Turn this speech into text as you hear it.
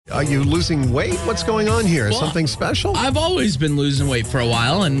Are you losing weight? What's going on here? Well, Something special? I've always been losing weight for a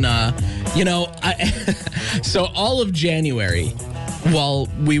while, and so all of January, while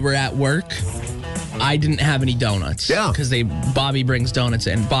we were at work, I didn't have any donuts. Yeah. Because Bobby brings donuts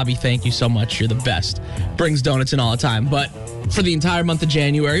in. Bobby, thank you so much. You're the best. Brings donuts in all the time. But for the entire month of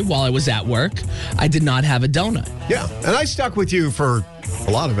January, while I was at work, I did not have a donut. Yeah, and I stuck with you for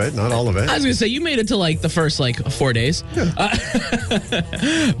a lot of it, not all of it. I was going to say, you made it to the first 4 days. Yeah.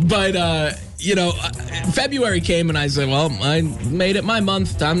 But February came and I said, well, I made it my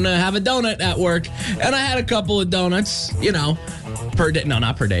month. I'm going to have a donut at work. And I had a couple of donuts, per day. No,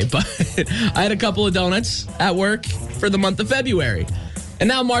 not per day, but I had a couple of donuts at work for the month of February. And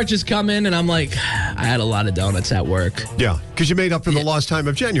now March is coming, and I'm like, I had a lot of donuts at work. Yeah, because you made up for the lost time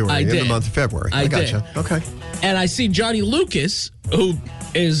of January in the month of February. I gotcha. Did. Okay. And I see Johnny Lucas, who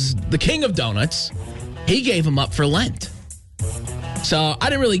is the king of donuts, he gave them up for Lent. So I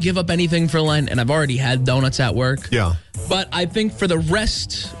didn't really give up anything for Lent, and I've already had donuts at work. Yeah. But I think for the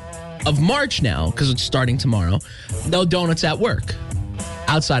rest of March now, because it's starting tomorrow, no donuts at work.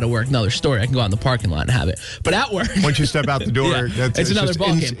 Outside of work, another story. I can go out in the parking lot and have it. But at work... Once you step out the door, it's another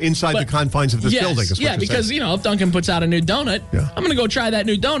ballgame. Inside the confines of this building is what you're because, saying. if Duncan puts out a new donut, I'm going to go try that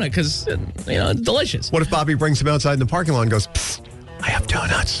new donut because, it's delicious. What if Bobby brings him outside in the parking lot and goes, I have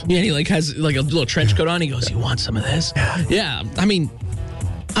donuts? Yeah, and he has a little trench coat on. He goes, you want some of this? Yeah. I mean...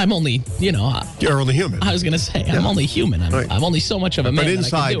 I'm only, You're only human. I was going to say, I'm only human. I'm only so much of a man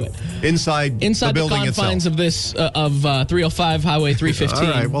that I can do it. Inside the building confines itself. of this, of 305 Highway 315.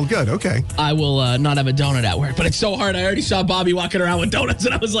 All right, well, good, okay. I will not have a donut at work. But it's so hard. I already saw Bobby walking around with donuts,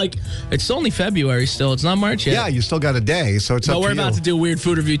 and I was like, it's only February still. It's not March yet. Yeah, you still got a day, so it's up to you. But we're about to do Weird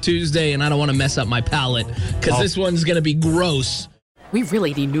Food Review Tuesday, and I don't want to mess up my palate, because this one's going to be gross. We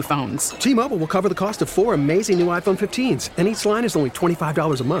really need new phones. T-Mobile will cover the cost of 4 amazing new iPhone 15s, and each line is only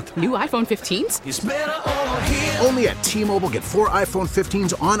 $25 a month. New iPhone 15s? It's better over here. Only at T-Mobile, get 4 iPhone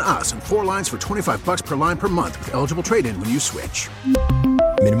 15s on us and 4 lines for $25 per line per month with eligible trade-in when you switch.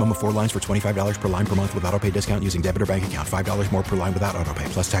 Minimum of 4 lines for $25 per line per month with autopay discount using debit or bank account. $5 more per line without autopay,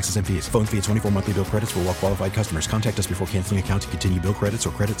 plus taxes and fees. Phone fee at 24 monthly bill credits for well-qualified customers. Contact us before canceling account to continue bill credits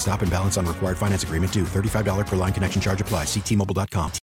or credit stop and balance on required finance agreement due. $35 per line connection charge applies. See T-Mobile.com.